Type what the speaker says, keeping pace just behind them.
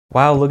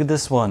Wow, look at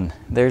this one.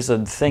 There's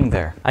a thing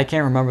there. I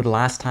can't remember the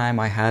last time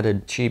I had a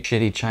cheap,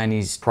 shitty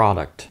Chinese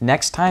product.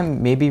 Next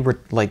time, maybe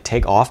like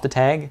take off the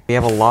tag. We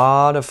have a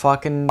lot of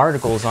fucking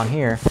articles on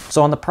here.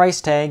 So on the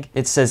price tag,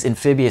 it says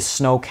amphibious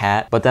snow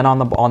cat, but then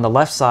on the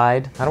left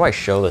side, how do I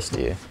show this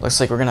to you? Looks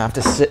like we're gonna have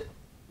to sit.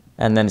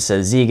 And then it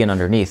says vegan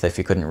underneath if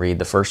you couldn't read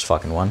the first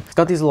fucking one. It's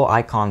got these little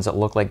icons that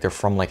look like they're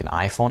from like an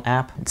iPhone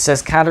app. It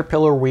says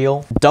Caterpillar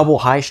wheel, double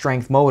high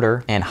strength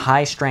motor, and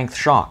high strength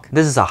shock.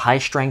 This is a high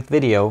strength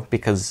video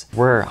because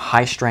we're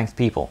high strength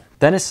people.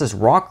 Then it says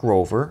Rock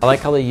Rover. I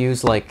like how they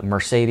use like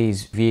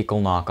Mercedes vehicle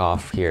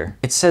knockoff here.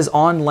 It says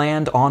on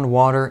land, on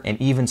water,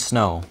 and even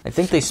snow. I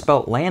think they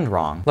spelt land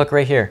wrong. Look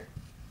right here.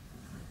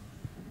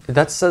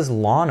 That says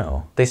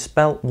Lano. They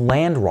spelled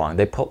land wrong.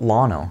 They put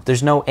Lano.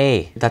 There's no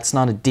A. That's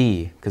not a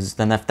D, because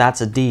then if that's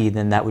a D,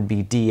 then that would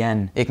be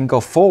DN. It can go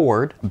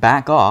forward,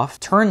 back off,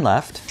 turn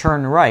left,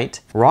 turn right,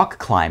 rock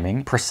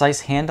climbing,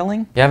 precise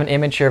handling. You have an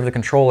image here of the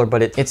controller,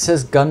 but it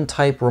says gun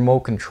type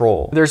remote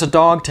control. There's a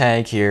dog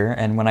tag here,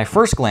 and when I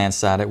first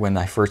glanced at it, when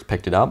I first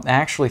picked it up, I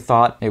actually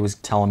thought it was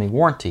telling me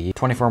warranty,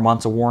 24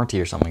 months of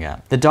warranty or something like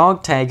that. The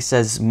dog tag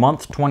says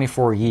month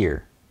 24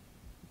 year.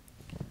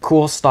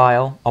 Cool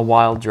style, a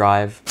wild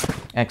drive,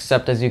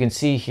 except as you can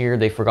see here,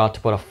 they forgot to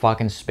put a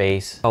fucking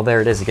space. Oh, there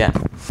it is again.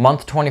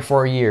 Month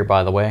 24 year,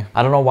 by the way.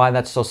 I don't know why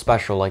that's so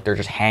special, like they're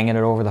just hanging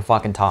it over the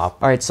fucking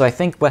top. All right, so I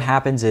think what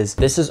happens is,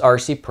 this is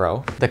RC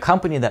Pro. The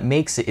company that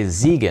makes it is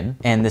Zegan,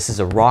 and this is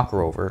a Rock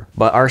Rover,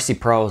 but RC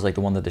Pro is like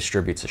the one that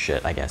distributes the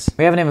shit, I guess.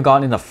 We haven't even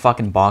gotten in the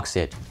fucking box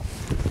yet.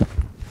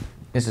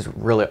 This is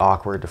really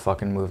awkward to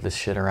fucking move this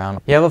shit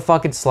around. You have a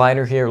fucking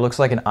slider here. It looks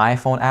like an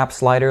iPhone app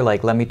slider.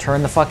 Like, let me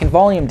turn the fucking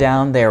volume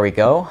down. There we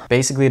go.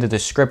 Basically the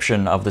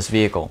description of this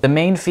vehicle. The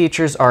main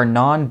features are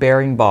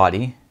non-bearing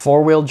body,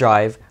 four-wheel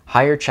drive,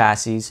 higher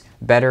chassis,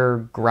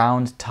 better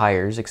ground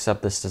tires,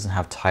 except this doesn't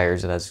have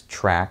tires, it has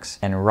tracks,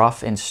 and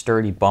rough and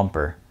sturdy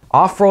bumper.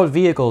 Off-road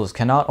vehicles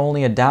can not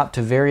only adapt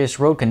to various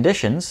road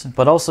conditions,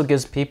 but also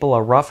gives people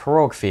a rough,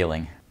 heroic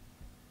feeling.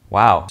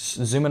 Wow.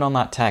 Zoom in on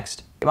that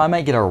text. I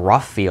might get a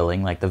rough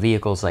feeling, like the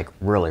vehicle's like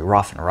really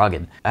rough and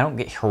rugged. I don't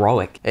get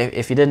heroic.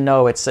 If you didn't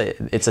know, it's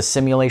a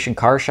simulation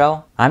car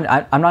shell. I'm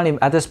not even,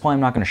 at this point, I'm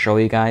not gonna show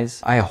you guys.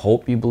 I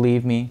hope you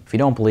believe me. If you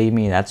don't believe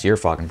me, that's your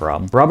fucking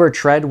problem. Rubber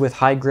tread with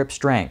high grip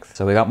strength.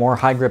 So we got more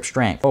high grip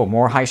strength. Oh,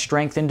 more high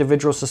strength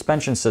individual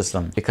suspension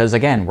system. Because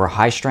again, we're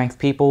high strength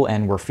people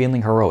and we're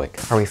feeling heroic.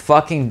 Are we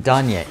fucking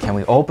done yet? Can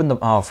we open the,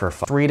 oh, for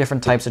 3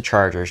 different types of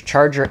chargers.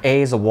 Charger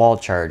A is a wall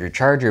charger.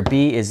 Charger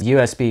B is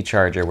USB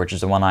charger, which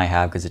is the one I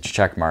have because it's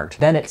check marked.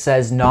 Then it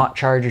says not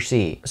charger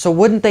C. So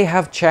wouldn't they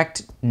have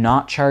checked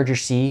not charger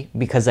C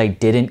because I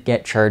didn't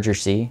get charger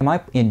C? Am I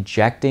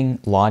injecting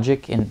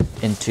logic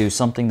into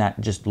something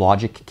that just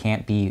logic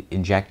can't be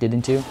injected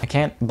into? I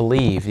can't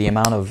believe the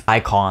amount of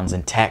icons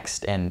and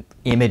text and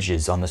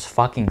images on this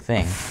fucking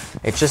thing.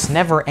 It just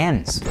never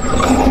ends.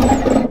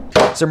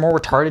 Is there more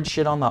retarded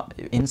shit on the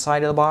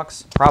inside of the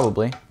box?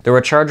 Probably. The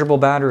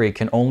rechargeable battery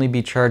can only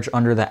be charged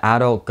under the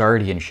adult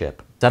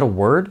guardianship. Is that a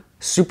word?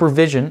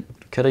 Supervision.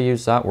 Could have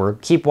used that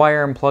word. Keep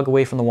wire and plug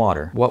away from the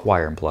water. What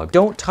wire and plug?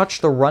 Don't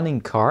touch the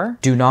running car.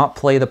 Do not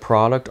play the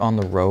product on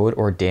the road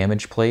or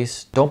damaged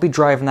place. Don't be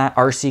driving that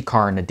RC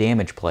car in a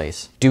damaged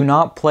place. Do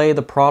not play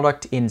the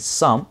product in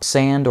sump,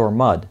 sand, or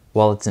mud.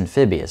 Well, it's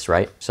amphibious,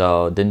 right?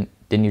 So didn't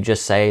you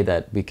just say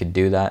that we could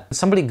do that?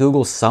 Somebody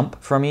Google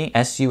sump for me,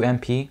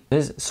 S-U-M-P.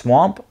 Is it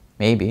swamp?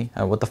 Maybe.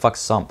 What the fuck's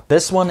sump?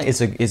 This one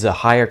is a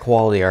higher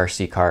quality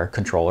RC car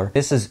controller.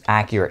 This is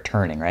accurate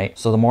turning, right?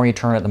 So the more you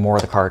turn it, the more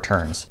the car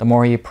turns. The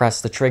more you press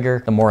the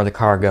trigger, the more the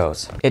car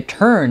goes. It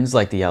turns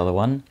like the other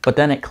one, but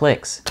then it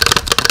clicks.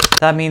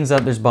 That means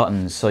that there's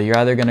buttons. So you're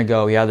either gonna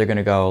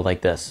go like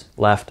this.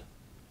 Left,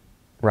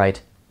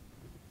 right,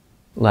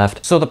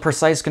 left. So the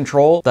precise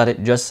control that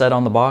it just said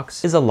on the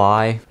box is a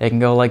lie. It can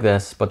go like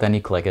this, but then you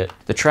click it.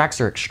 The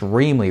tracks are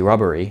extremely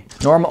rubbery.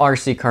 Normal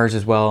RC cars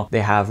as well, they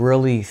have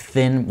really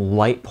thin,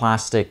 light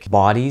plastic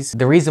bodies.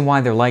 The reason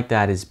why they're like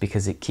that is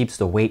because it keeps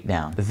the weight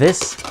down.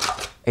 This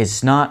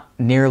is not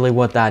nearly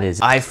what that is.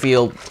 I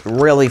feel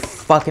really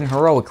fucking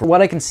heroic.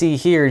 What I can see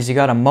here is you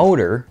got a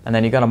motor, and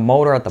then you got a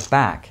motor at the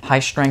back.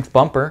 High strength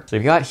bumper. So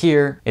you got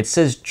here, it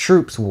says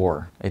Troops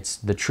War. It's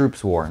the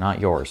Troops War,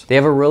 not yours. They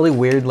have a really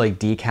weird like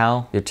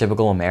decal, your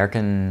typical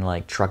American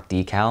like truck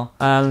decal.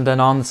 And then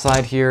on the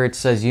side here, it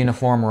says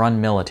Uniform Run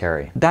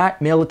Military.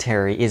 That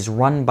military is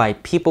run by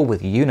people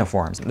with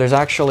uniforms. There's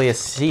actually a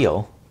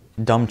seal.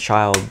 Dumb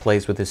child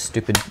plays with his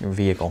stupid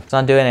vehicle. It's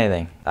not doing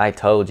anything. I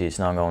told you it's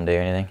not going to do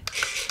anything.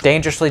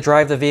 Dangerously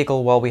drive the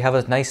vehicle while we have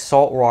a nice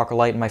salt rock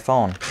light in my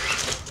phone.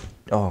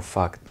 Oh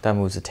fuck, that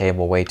moves the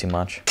table way too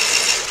much.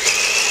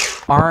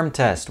 Arm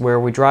test, where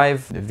we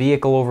drive the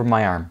vehicle over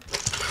my arm.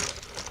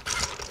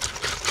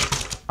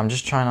 I'm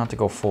just trying not to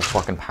go full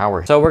fucking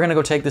power. So we're gonna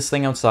go take this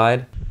thing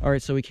outside. All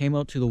right, so we came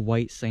out to the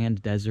white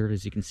sand desert,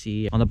 as you can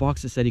see. On the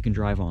box it said you can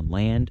drive on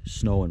land,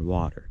 snow, and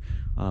water.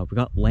 We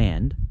got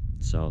land.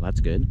 So that's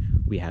good.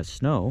 We have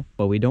snow,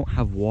 but we don't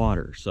have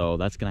water, so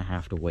that's gonna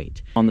have to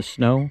wait. On the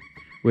snow,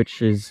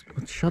 which is,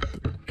 shut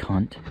the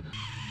cunt.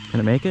 Can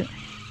it make it?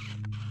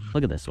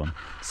 Look at this one.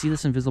 See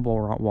this invisible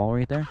wall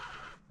right there?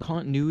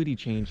 Continuity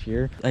change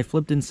here. I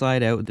flipped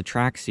inside out with the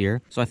tracks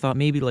here, so I thought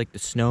maybe like the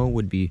snow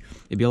would be,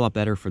 it'd be a lot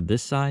better for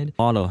this side.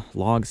 A lot of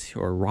logs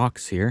or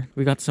rocks here.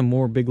 We got some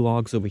more big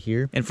logs over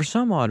here, and for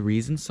some odd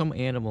reason some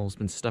animal's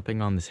been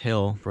stepping on this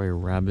hill. Probably a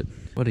rabbit.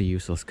 What a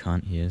useless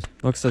cunt he is.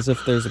 Looks as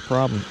if there's a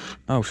problem.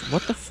 Oh,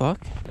 what the fuck?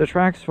 The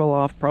tracks fell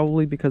off,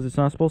 probably because it's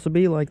not supposed to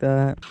be like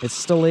that. It's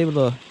still able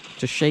to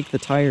shake the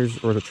tires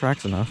or the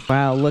tracks enough.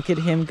 Wow, look at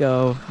him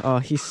go. Oh,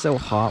 he's so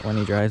hot when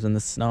he drives in the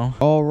snow.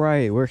 All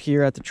right, we're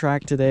here at the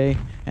track today,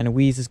 and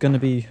Wheeze is gonna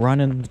be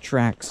running the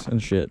tracks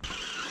and shit.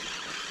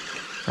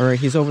 All right,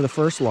 he's over the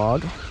first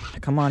log.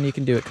 Come on, you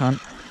can do it, cunt.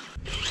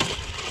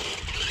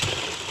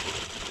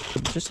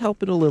 Just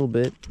help it a little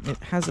bit. It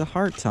has a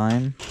hard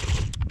time.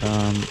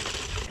 Oh,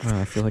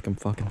 I feel like I'm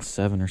fucking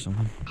 7 or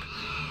something.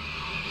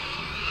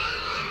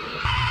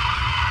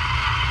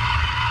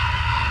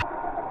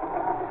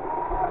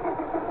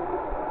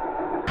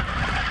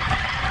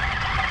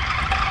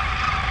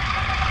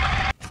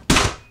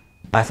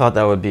 I thought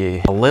that would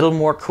be a little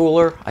more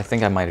cooler. I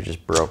think I might have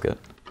just broke it.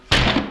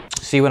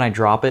 See, when I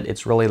drop it,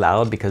 it's really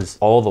loud because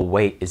all the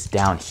weight is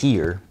down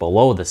here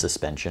below the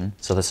suspension.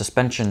 So the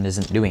suspension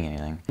isn't doing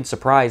anything. I'm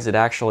surprised it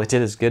actually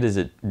did as good as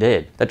it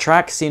did. The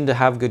track seemed to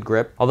have good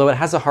grip, although it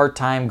has a hard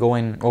time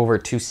going over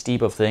too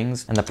steep of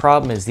things. And the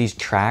problem is these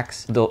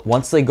tracks,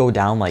 once they go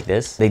down like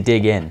this, they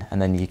dig in and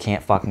then you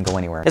can't fucking go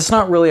anywhere. It's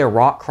not really a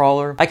rock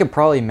crawler. I could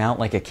probably mount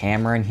like a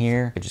camera in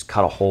here. I could just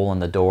cut a hole in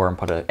the door and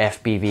put a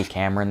FPV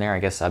camera in there. I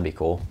guess that'd be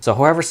cool. So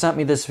whoever sent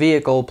me this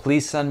vehicle,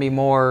 please send me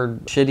more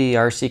shitty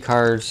RC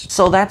cars.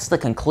 So that's the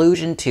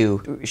conclusion to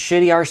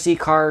shitty RC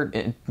car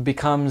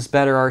becomes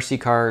better RC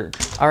car.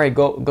 All right,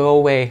 go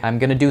away. I'm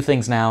gonna do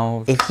things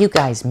now. If you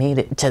guys made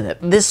it to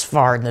this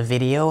far in the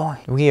video,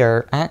 we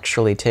are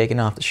actually taking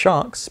off the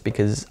shocks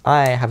because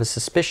I have a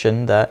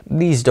suspicion that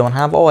these don't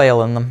have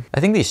oil in them. I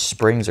think these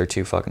springs are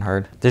too fucking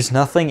hard. There's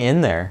nothing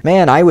in there.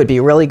 Man, I would be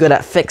really good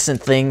at fixing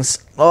things.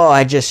 Oh,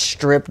 I just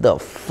stripped the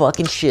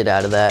fucking shit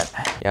out of that.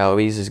 Yeah,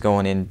 Wheeze is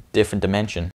going in different dimension.